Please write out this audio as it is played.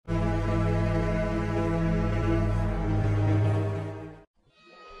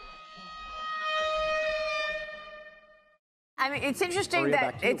I mean, it's interesting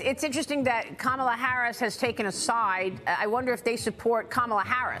Maria, it's interesting that Kamala Harris has taken a side. I wonder if they support Kamala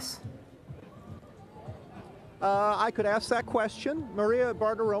Harris. I could ask that question. Maria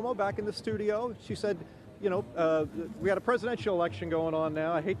Bartiromo back in the studio. She said, you know, we got a presidential election going on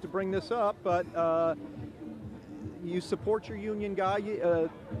now. I hate to bring this up, but you support your union guy.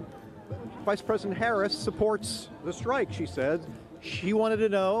 Vice President Harris supports the strike, she said. She wanted to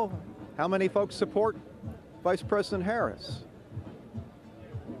know how many folks support Vice President Harris.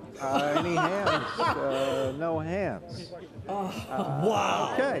 Any hands? No hands.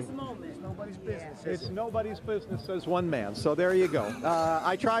 Wow. Okay. It's nobody's business. It's nobody's business, says one man. So there you go.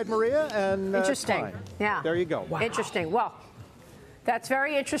 I tried Maria, and Interesting. Fine. Yeah. There you go. Wow. Interesting. Well, that's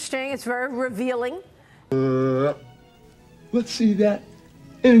very interesting. It's very revealing. Let's see that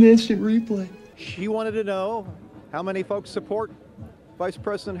in an instant replay. She wanted to know how many folks support Vice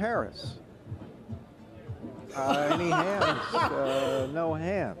President Harris. Any hands? No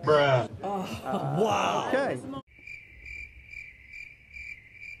hands. Bruh. Wow. Okay.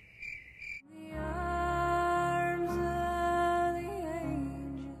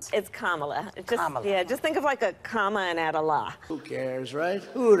 It's Kamala. Just, Kamala. Yeah, just think of like a comma and add a la. Who cares, right?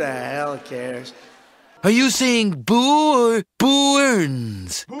 Who the hell cares? Are you saying boo or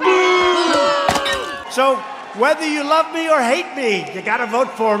boo-earns? So, whether you love me or hate me, you gotta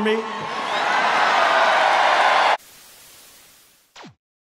vote for me.